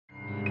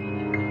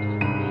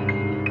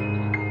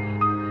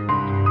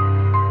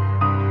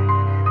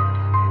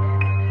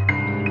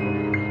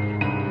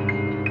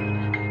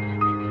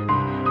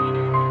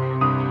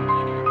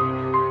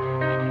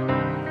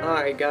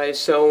guys,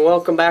 so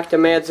welcome back to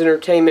Mads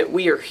Entertainment.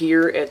 We are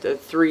here at the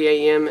 3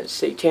 a.m.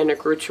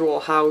 Satanic Ritual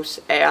House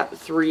at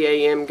 3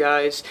 a.m.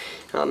 guys.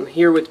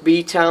 Here with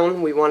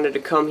B-Town. We wanted to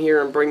come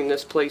here and bring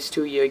this place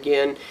to you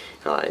again.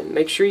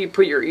 Make sure you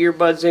put your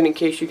earbuds in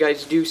case you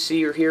guys do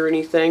see or hear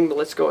anything, but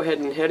let's go ahead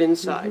and head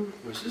inside.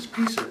 Was this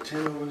piece of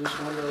tin over this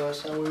window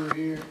last time we were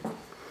here?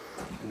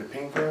 In the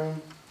pink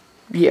room?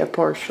 Yeah,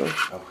 partially.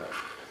 Okay.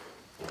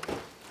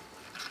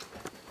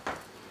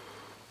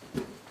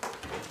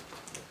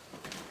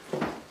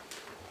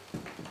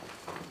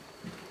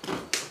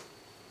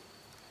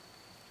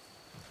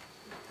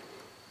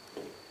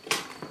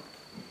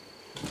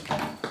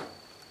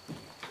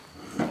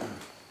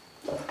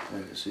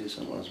 I can see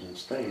someone's been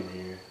staying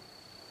here.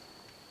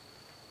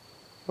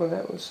 Well,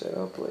 that was set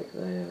up like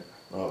that.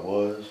 Oh, it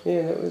was?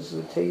 Yeah, that was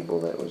the table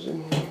that was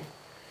in here.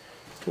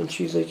 And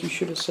she's like, you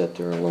should have sat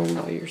there alone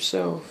by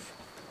yourself.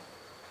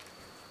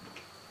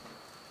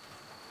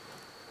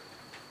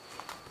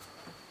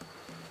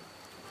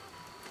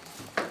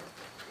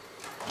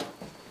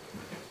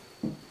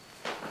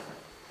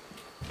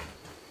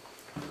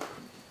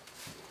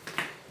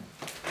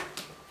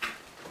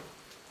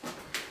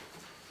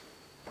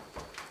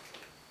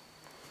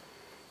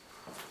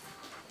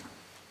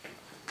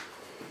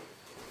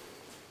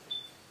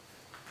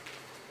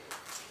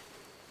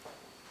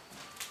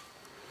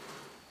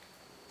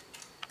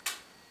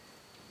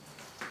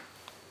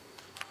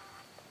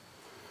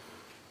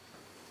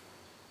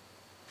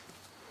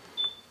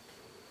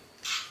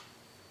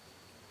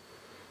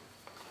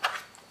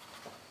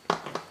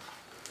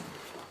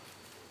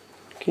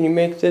 Can you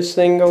make this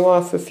thing go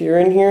off if you're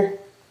in here?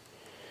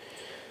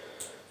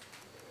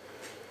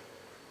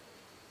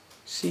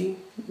 See?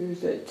 There's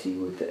that T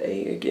with the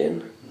A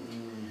again.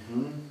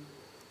 Mm-hmm.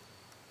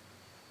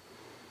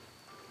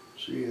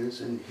 See, it's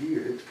in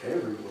here. It's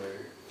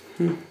everywhere.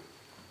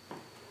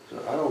 So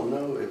I don't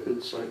know if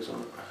it's like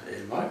some...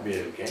 It might be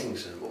a gang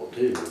symbol,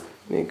 too.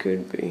 It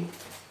could be.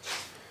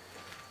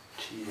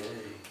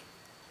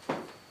 TA.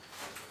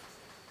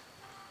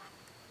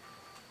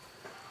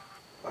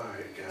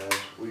 Alright guys,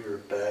 we are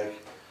back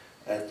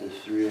at the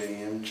 3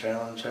 a.m.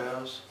 challenge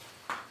house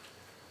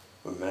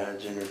with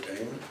Mads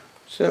Entertainment.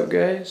 What's up,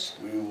 guys?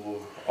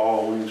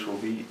 All links will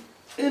be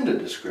in the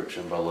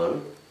description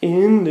below.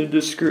 In the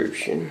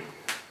description.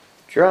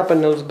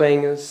 Dropping those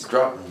bangers.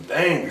 Dropping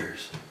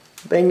bangers.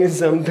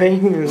 Bangers on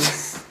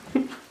bangers.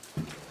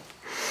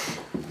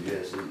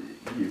 Yes,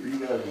 if you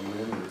guys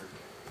remember,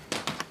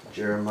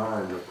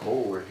 Jeremiah and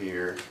Nicole were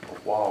here a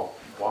while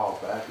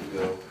back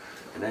ago.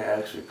 And they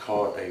actually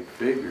caught a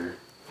figure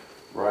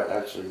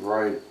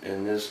right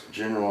in this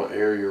general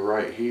area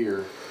right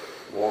here,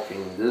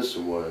 walking this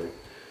way.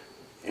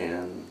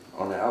 And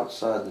on the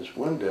outside this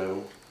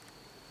window.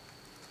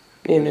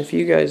 And if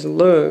you guys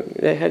look,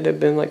 that had to have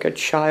been like a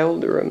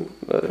child or It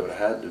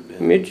had to have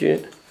been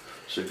midget.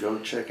 So go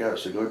check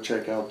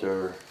out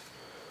their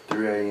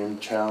 3 a.m.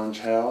 challenge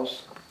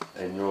house,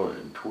 and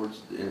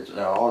it's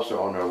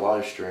also on their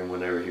live stream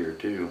when they were here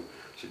too.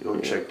 So go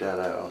check that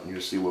out, and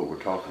you'll see what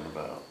we're talking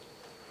about.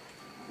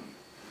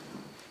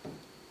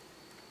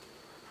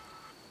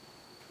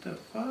 The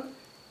fuck?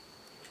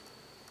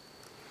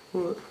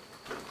 What?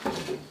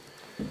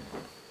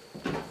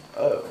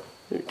 Oh.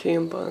 They're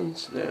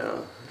tampons. Yeah.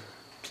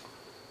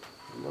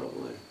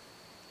 Lovely.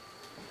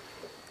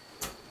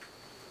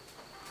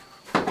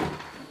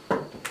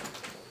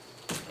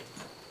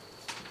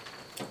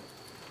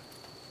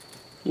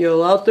 You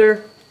all out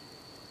there?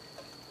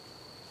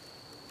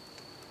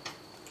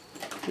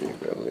 He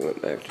probably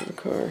went back to the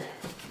car.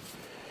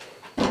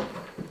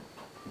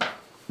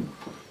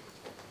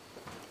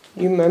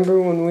 You remember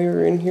when we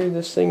were in here,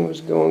 this thing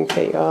was going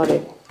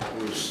chaotic.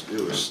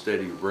 It was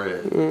steady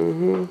red.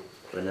 Mm-hmm.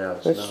 But now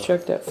it's Let's not.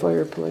 check that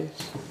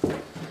fireplace.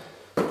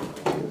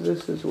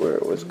 This is where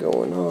it was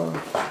going off.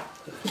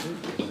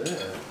 What is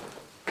that?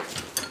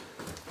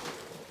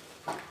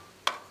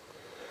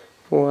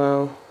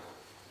 Wow.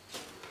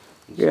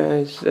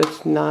 Guys,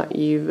 that's not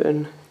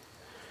even.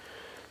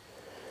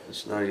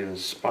 It's not even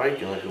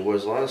spiking like it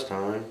was last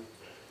time.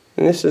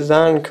 And this is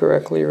on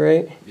correctly,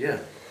 right? Yeah.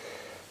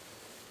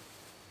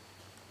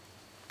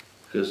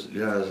 Because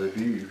guys, if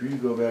you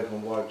go back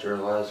and watch our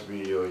last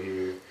video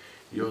here,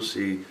 you'll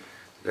see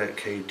that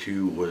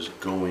K2 was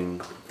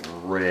going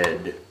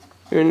red.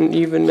 And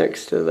even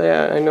next to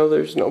that, I know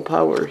there's no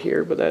power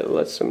here, but that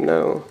lets them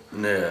know.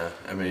 Nah,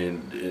 I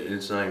mean,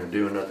 it's not even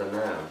doing nothing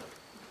now.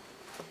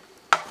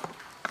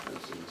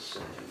 That's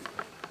insane.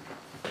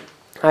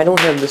 I don't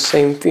have the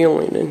same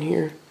feeling in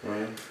here.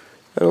 Right?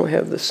 I don't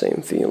have the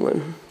same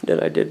feeling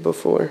that I did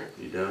before.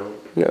 You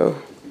don't?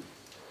 No.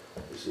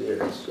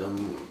 Yeah,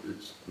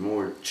 it's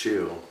more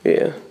chill.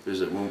 Yeah.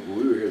 Because when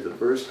we were here the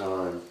first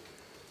time,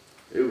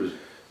 it was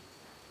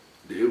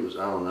I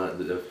don't know,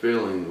 the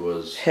feeling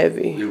was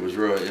heavy. It was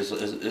real. It's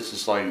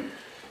just like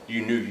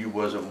you knew you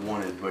wasn't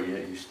wanted, but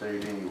yet you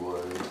stayed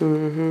anyway.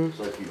 Mm-hmm. It's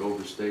like you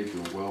overstayed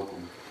your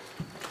welcome.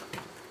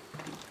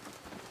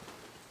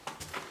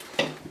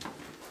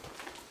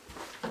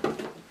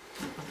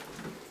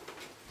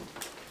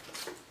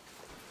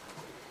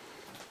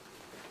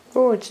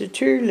 No, it's a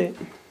turlet.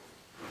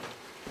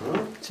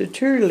 Huh? It's a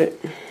turlet.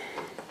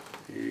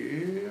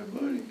 Yeah,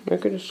 buddy. I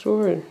could have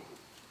sworn.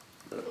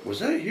 Was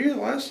that here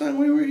the last time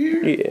we were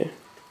here? Yeah.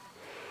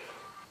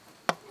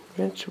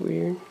 That's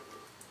weird.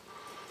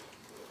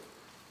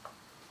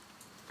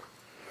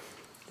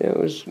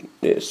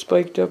 It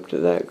spiked up to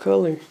that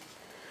color.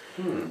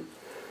 Hmm.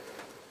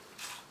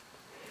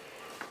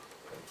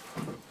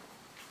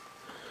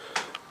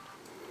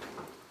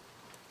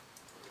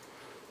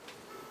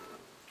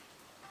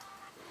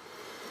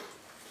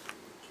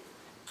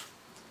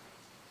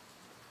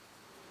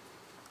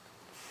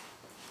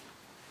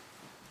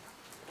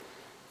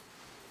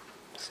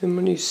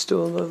 Somebody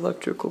stole the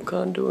electrical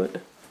conduit.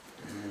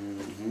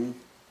 Mm-hmm.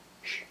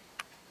 Shh.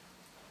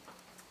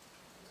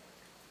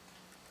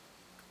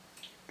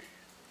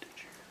 Did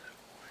you hear that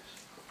voice?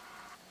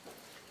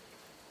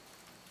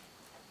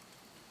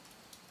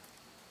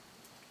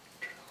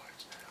 Turn the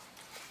lights down.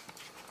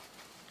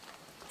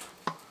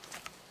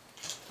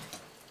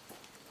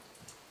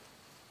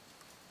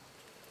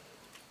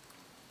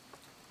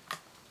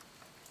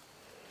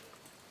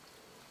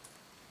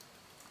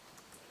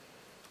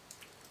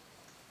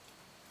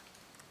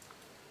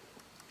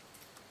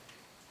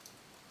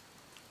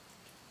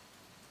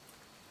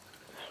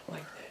 I don't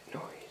like that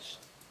noise.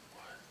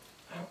 What?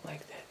 I don't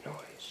like that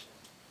noise.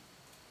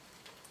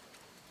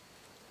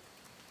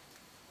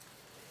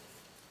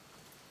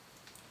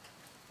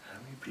 How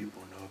many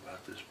people know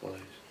about this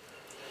place?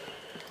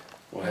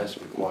 Well, it has to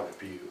be quite a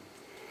few.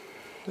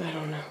 I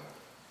don't know.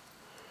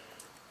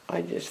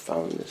 I just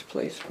found this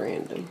place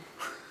random.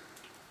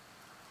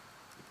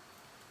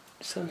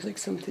 It sounds like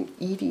something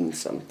eating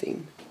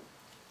something.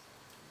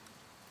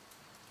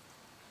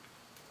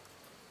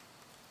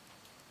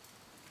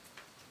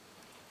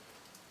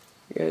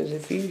 Guys,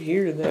 if you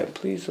hear that,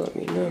 please let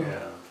me know.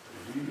 Yeah.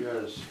 If you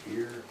guys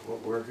hear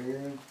what we're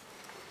hearing,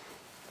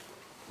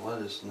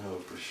 let us know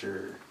for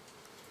sure.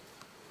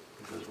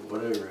 Because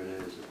whatever it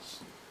is,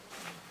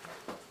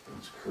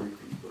 it's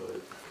creepy,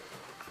 but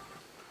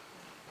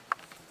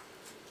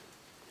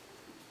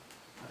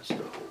that's the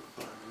whole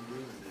fun of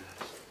doing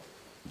this.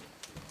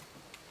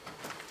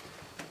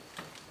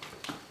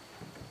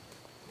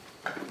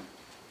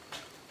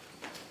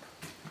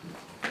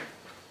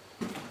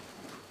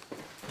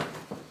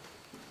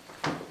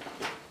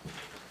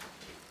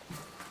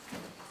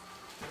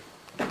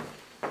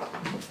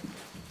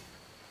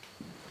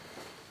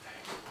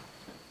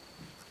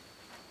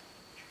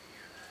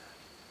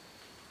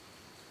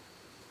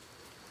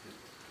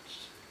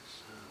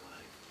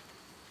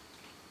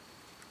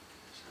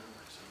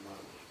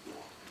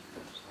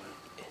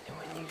 And then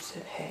when you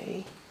said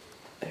hey,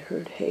 I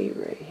heard hey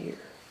right here.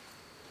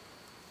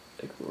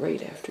 Like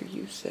right after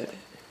you said it.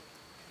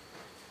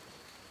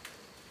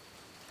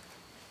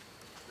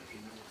 But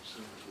you know when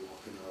someone's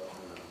walking up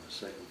on the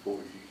second floor,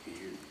 you can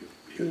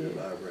hear the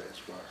vibrate. That's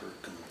what I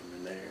heard coming from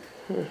in there.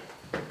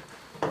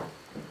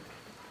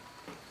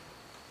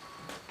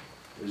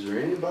 Is there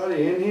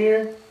anybody in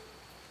here?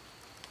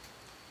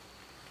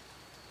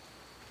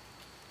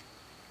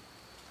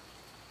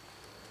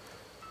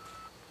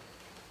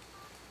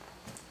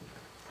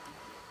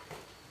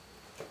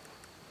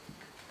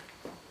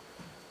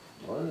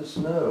 Let us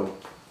know.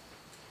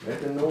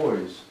 Make a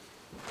noise.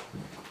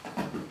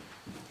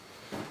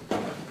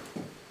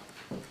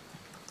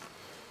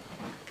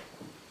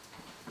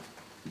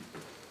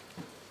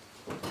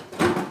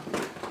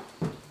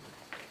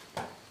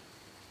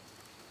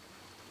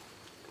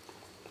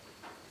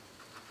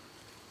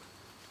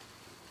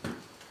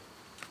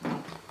 Are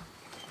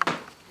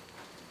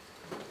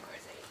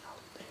they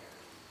out there?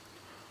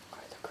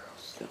 Are the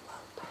girls still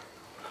out there?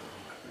 I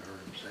haven't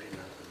heard him say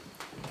nothing.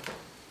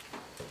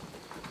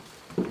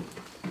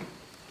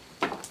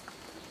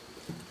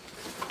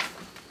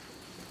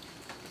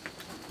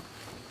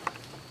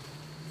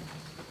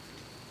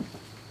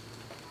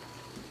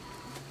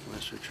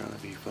 Unless they're trying to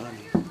be funny.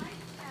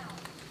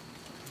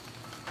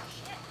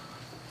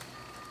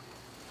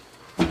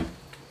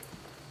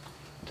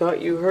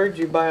 Thought you heard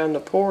you by on the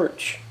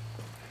porch.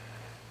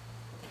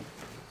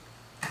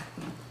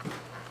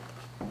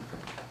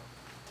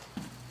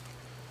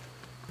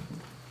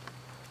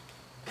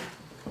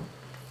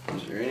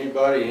 Is there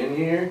anybody in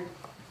here?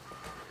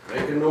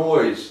 Make a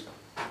noise.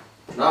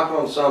 Knock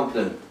on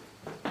something.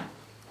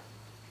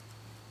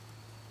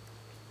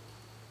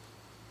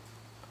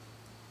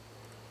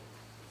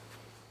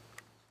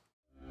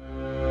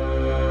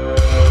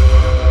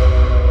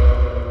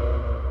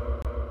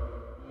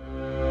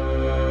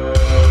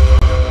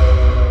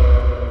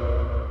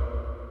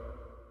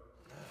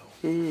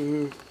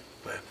 Mm-hmm.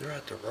 But if they're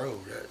at the road,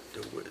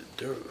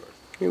 they're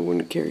It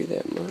wouldn't carry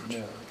that much.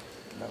 no,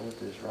 not with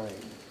this rain.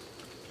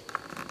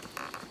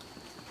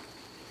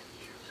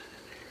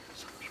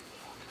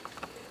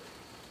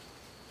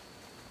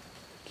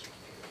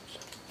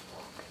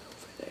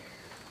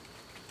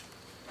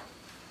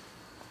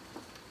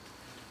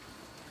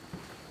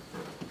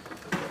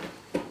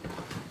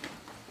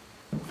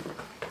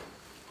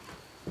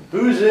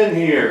 Who's in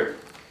here?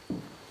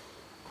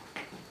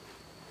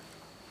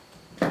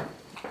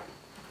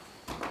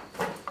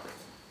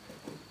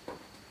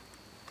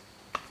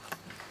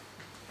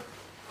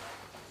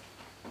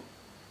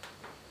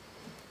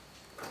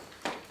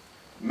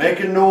 Make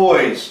a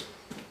noise.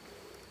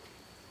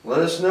 Let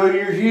us know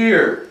you're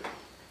here.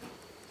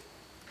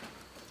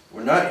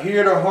 We're not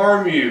here to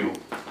harm you.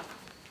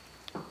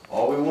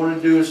 All we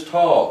want to do is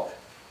talk.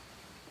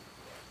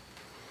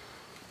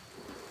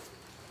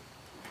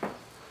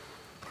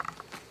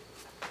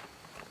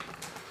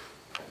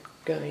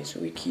 Guys,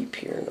 we keep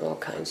hearing all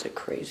kinds of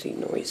crazy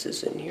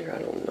noises in here. I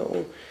don't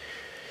know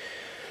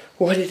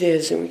what it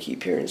is, and we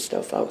keep hearing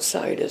stuff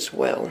outside as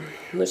well.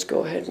 Let's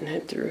go ahead and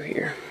head through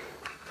here.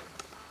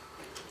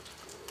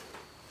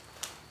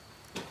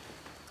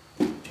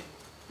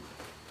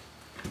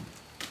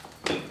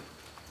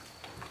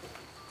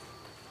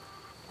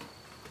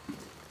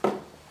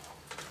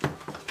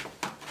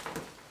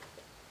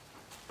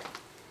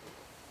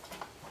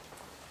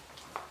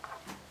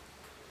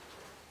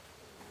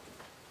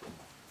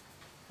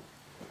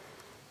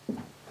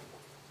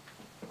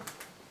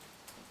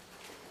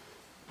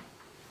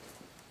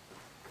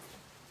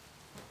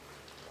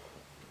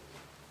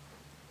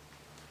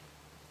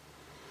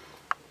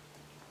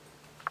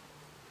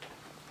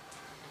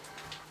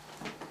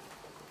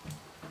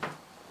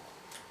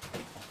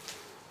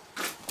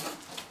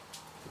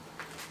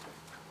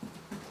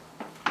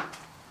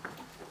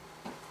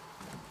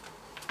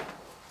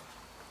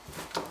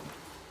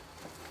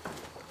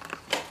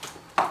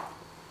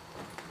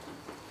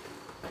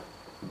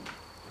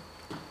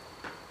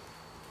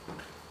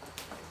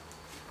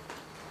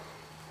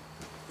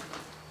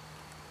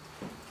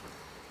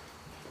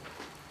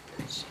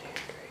 Stand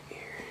right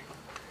here.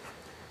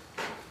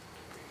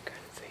 Kind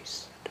of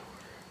face the door.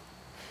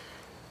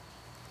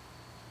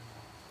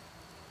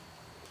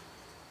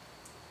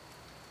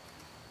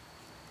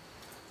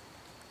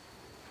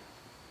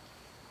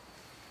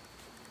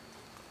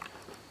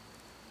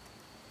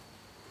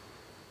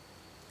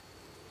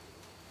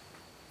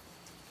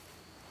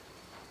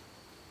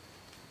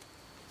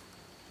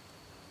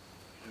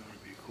 You know,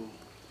 it'd be cool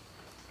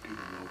doing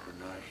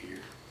overnight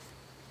here.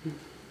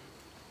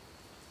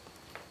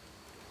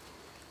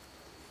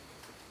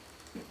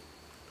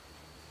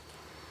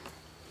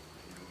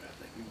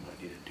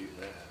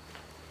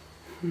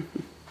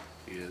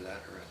 Either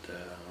that or at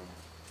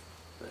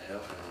the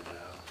Hellhound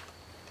House,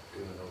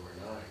 doing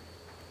overnight.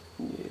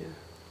 Yeah.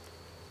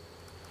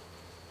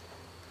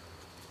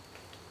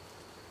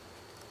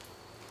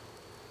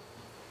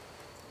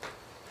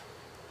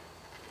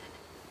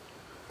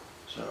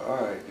 So,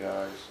 alright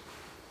guys,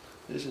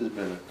 this has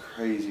been a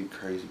crazy,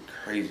 crazy,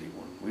 crazy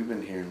one. We've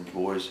been hearing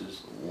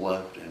voices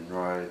left and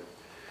right,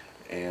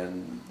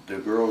 and the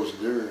girls,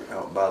 they're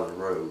out by the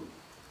road,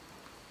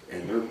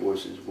 and their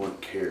voices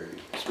wouldn't carry,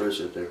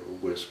 especially if they were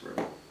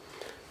whispering.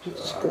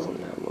 What's going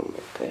on with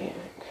my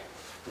back?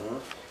 Huh?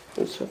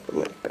 What's up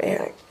with my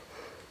back?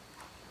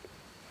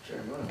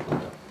 Jeremiah,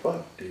 what the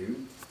fuck,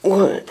 dude?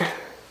 What?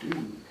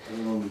 Dude,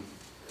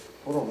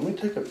 hold on, let me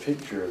take a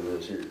picture of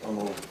this here. Hold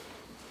on.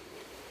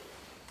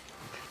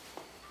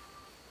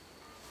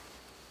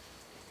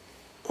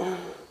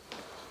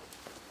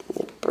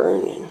 It's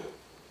burning.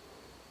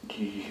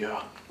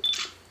 Yeah.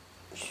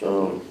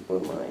 Show me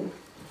with mine.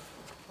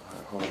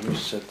 Alright, hold on, let me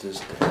set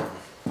this down.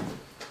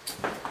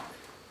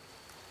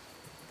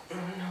 Oh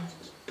no,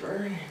 it's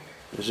burning.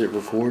 Is it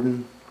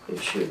recording? It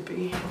should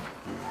be.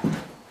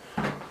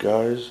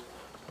 Guys,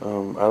 I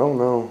don't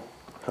know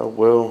how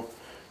well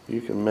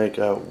you can make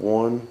out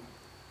 1,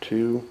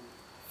 2,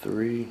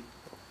 3,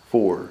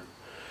 4.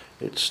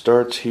 It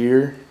starts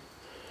here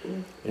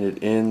and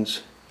it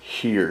ends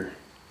here.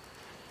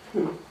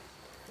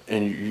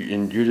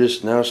 And you're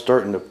just now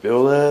starting to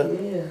feel that?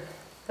 Yeah.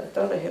 I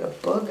thought I had a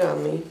bug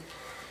on me,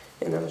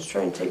 and I was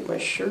trying to take my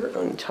shirt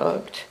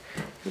untucked,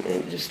 and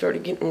then it just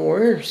started getting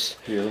worse.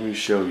 Here, let me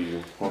show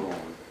you. Hold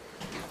on.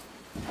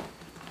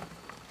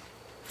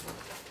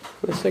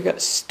 Unless I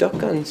got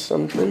stuck on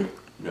something.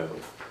 No.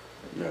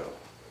 No.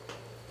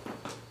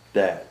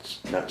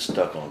 That's not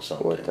stuck on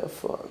something. What the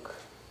fuck?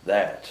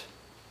 That.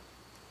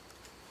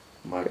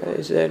 My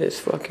Guys, that is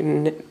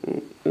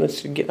fucking...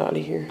 Let's get out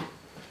of here.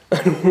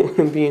 I don't want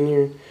to be in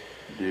here.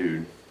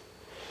 Dude.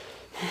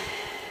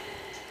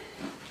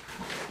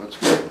 Let's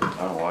go.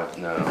 I don't like,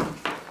 no.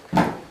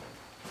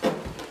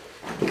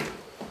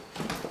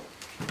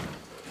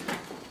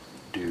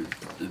 Dude,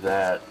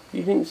 that.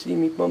 You didn't see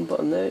me bump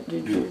on that,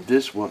 did you? Dude,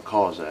 this won't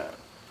cause that.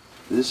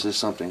 This is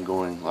something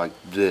going like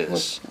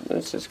this.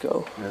 Let's just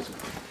go. That's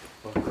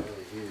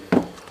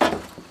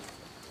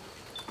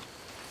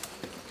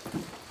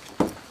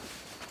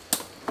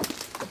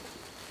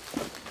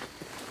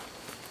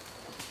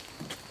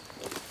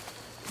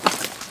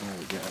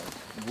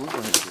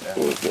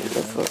We're getting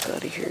the fuck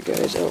out of here,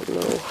 guys. I don't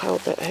know how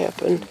that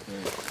happened.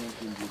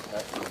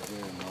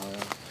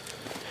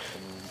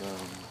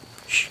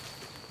 Shh.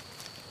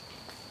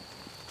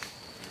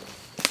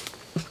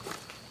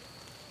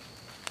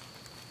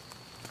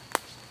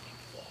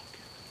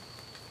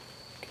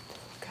 Get the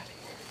fuck out of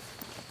here.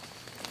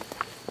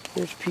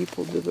 There's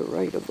people to the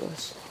right of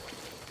us.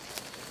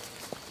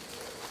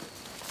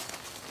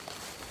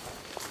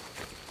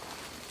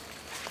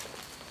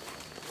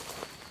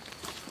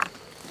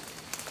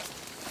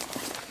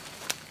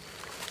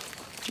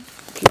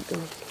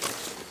 stuff.